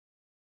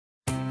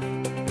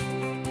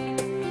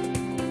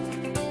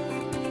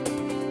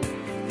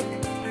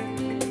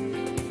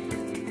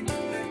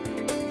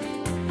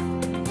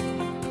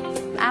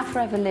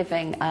Forever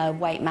Living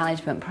weight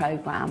management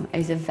program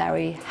is a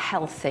very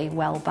healthy,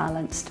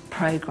 well-balanced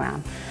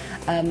program.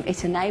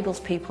 It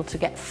enables people to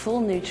get full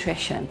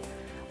nutrition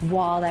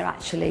while they're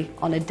actually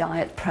on a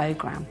diet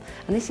program.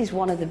 And this is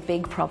one of the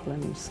big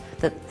problems,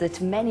 that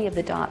many of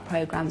the diet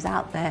programs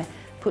out there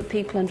put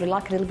people under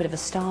like a little bit of a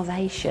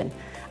starvation.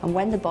 And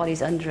when the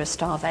body's under a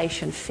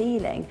starvation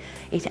feeling,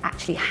 it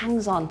actually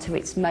hangs on to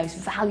its most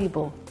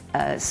valuable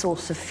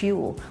source of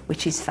fuel,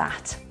 which is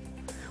fat.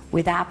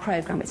 With our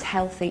program, it's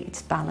healthy,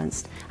 it's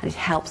balanced, and it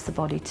helps the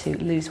body to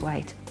lose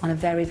weight on a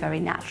very,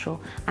 very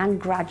natural and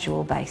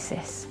gradual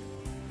basis.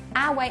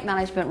 Our weight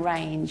management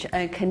range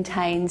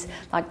contains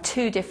like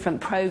 2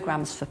 different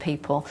programs for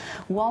people.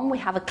 One, we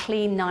have a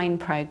Clean 9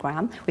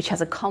 program, which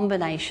has a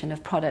combination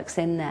of products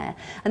in there.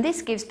 And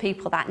this gives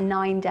people that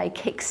 9-day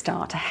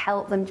kickstart to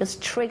help them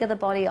just trigger the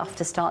body off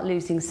to start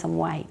losing some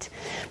weight.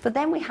 But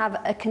then we have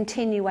a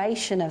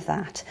continuation of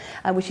that,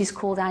 which is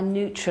called our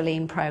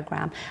Nutrilean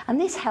program.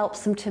 And this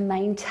helps them to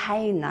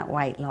maintain that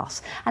weight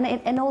loss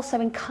and also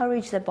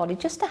encourage their body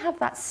just to have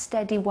that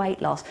steady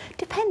weight loss,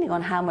 depending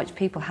on how much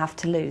people have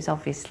to lose,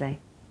 obviously.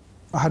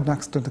 I had an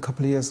accident a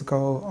couple of years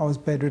ago. I was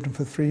bedridden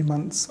for 3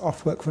 months,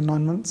 off work for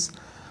 9 months.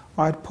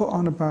 I'd put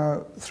on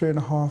about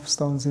 3.5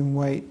 stones in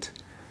weight,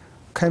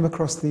 came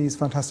across these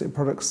fantastic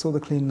products, saw the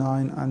Clean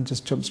 9 and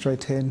just jumped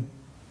straight in.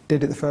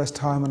 Did it the first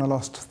time and I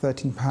lost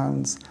 13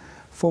 pounds.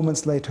 4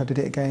 months later I did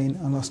it again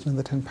and lost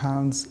another 10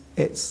 pounds.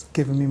 It's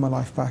given me my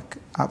life back.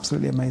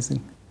 Absolutely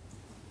amazing.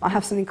 I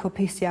have something called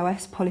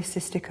PCOS,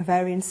 polycystic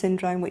ovarian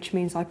syndrome, which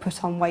means I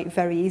put on weight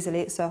very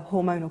easily. It's a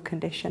hormonal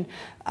condition,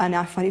 and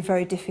I find it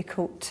very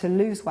difficult to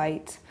lose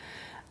weight.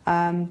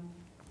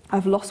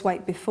 I've lost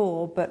weight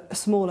before, but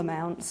small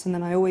amounts, and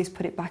then I always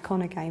put it back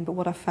on again. But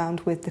what I've found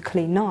with the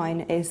Clean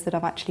 9 is that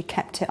I've actually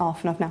kept it off,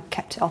 and I've now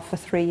kept it off for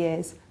 3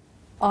 years.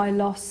 I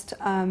lost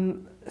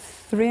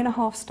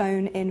 3.5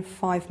 stone in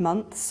 5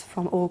 months,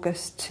 from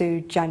August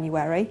to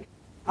January.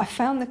 I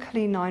found the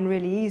Clean 9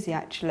 really easy,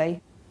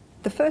 actually.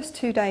 The first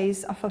 2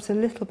 days I felt a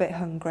little bit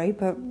hungry,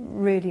 but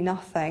really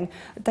nothing.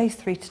 Days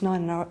 3 to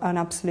 9 are an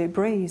absolute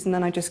breeze, and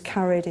then I just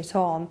carried it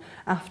on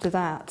after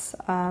that.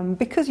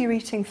 Because you're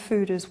eating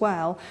food as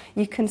well,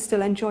 you can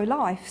still enjoy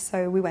life.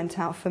 So we went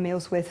out for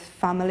meals with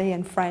family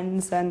and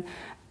friends, and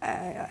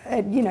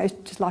you know,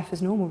 just life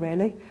as normal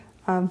really,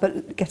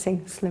 but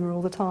getting slimmer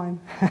all the time,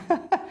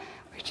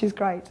 which is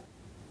great.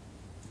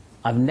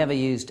 I've never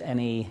used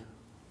any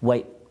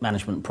weight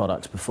management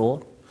products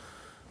before.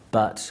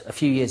 But a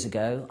few years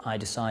ago, I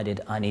decided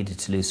I needed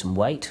to lose some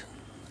weight,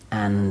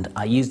 and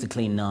I used the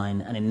Clean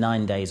 9, and in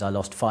 9 days I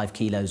lost 5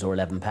 kilos or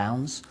 11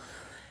 pounds.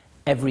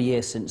 Every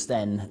year since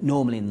then,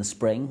 normally in the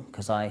spring,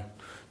 because I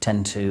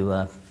tend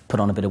to put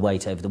on a bit of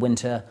weight over the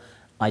winter,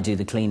 I do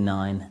the Clean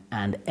 9,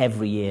 and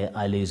every year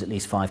I lose at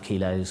least 5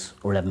 kilos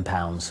or 11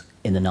 pounds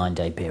in the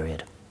 9-day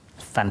period.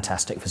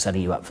 Fantastic for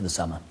setting you up for the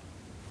summer.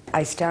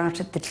 I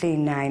started the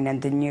Clean 9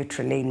 and the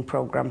Nutrilean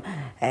program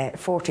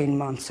 14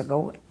 months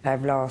ago.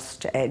 I've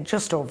lost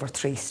just over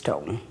 3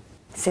 stone.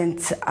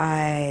 Since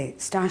I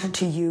started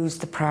to use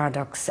the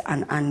products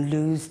and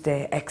lose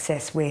the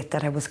excess weight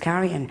that I was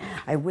carrying,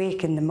 I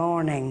wake in the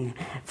morning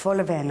full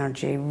of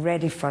energy,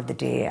 ready for the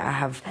day. I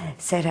have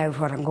set out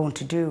what I'm going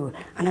to do,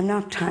 and I'm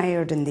not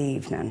tired in the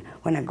evening.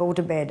 When I go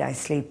to bed, I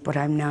sleep, but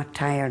I'm not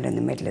tired in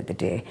the middle of the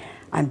day.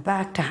 I'm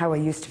back to how I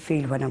used to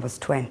feel when I was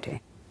 20.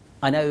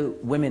 I know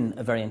women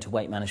are very into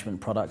weight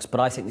management products, but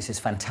I think this is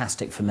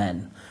fantastic for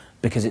men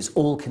because it's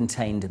all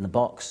contained in the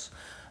box.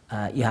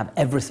 You have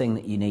everything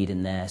that you need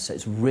in there, so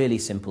it's really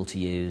simple to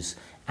use,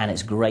 and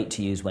it's great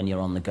to use when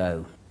you're on the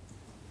go.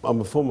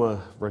 I'm a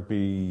former rugby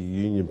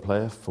union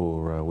player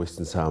for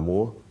Western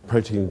Samoa.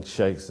 Protein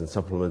shakes and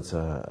supplements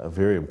are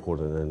very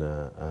important in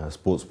a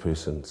sports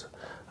person's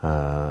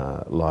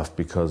life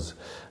because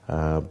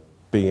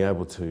being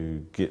able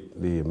to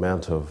get the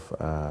amount of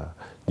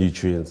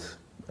nutrients,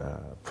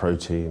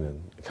 protein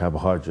and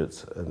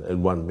carbohydrates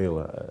in one meal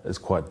is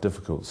quite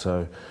difficult.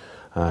 So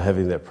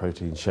having that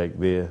protein shake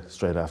there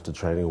straight after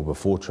training or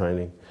before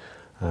training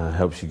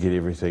helps you get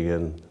everything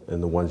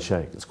in the one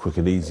shake. It's quick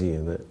and easy,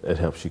 and it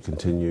helps you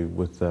continue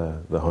with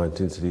the high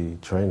intensity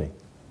training.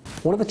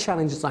 One of the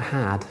challenges I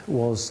had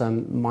was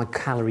my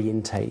calorie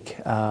intake.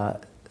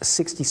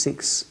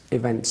 66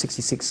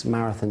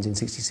 marathons in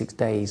 66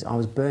 days. I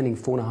was burning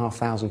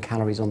 4,500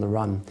 calories on the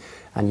run,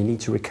 and you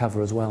need to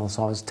recover as well.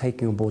 So I was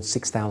taking on board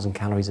 6,000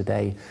 calories a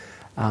day.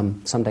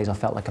 Some days I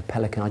felt like a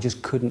pelican. I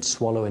just couldn't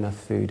swallow enough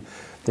food.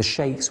 The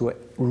shakes were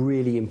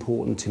really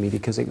important to me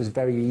because it was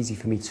very easy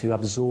for me to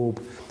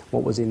absorb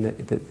what was in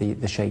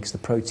the shakes, the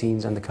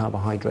proteins and the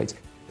carbohydrates.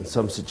 In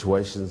some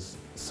situations,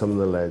 some of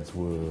the lads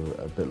were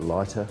a bit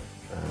lighter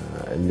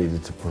and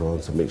needed to put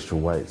on some extra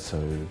weight. So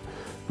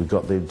we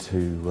got them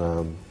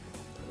to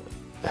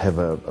have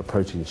a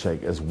protein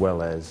shake as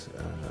well as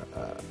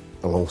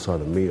alongside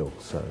a meal,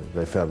 so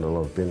they found a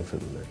lot of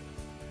benefit in that.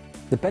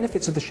 The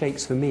benefits of the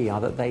shakes for me are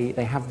that they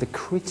have the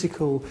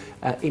critical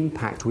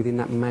impact within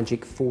that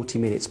magic 40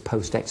 minutes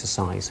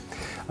post-exercise.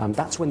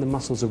 That's when the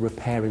muscles are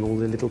repairing all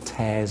the little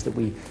tears that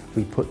we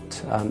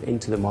put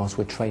into them whilst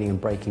we're training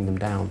and breaking them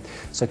down.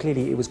 So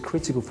clearly it was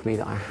critical for me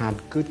that I had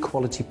good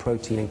quality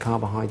protein and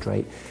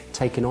carbohydrate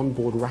taken on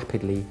board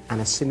rapidly and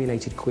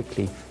assimilated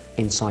quickly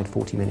inside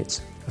 40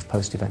 minutes of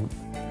post-event.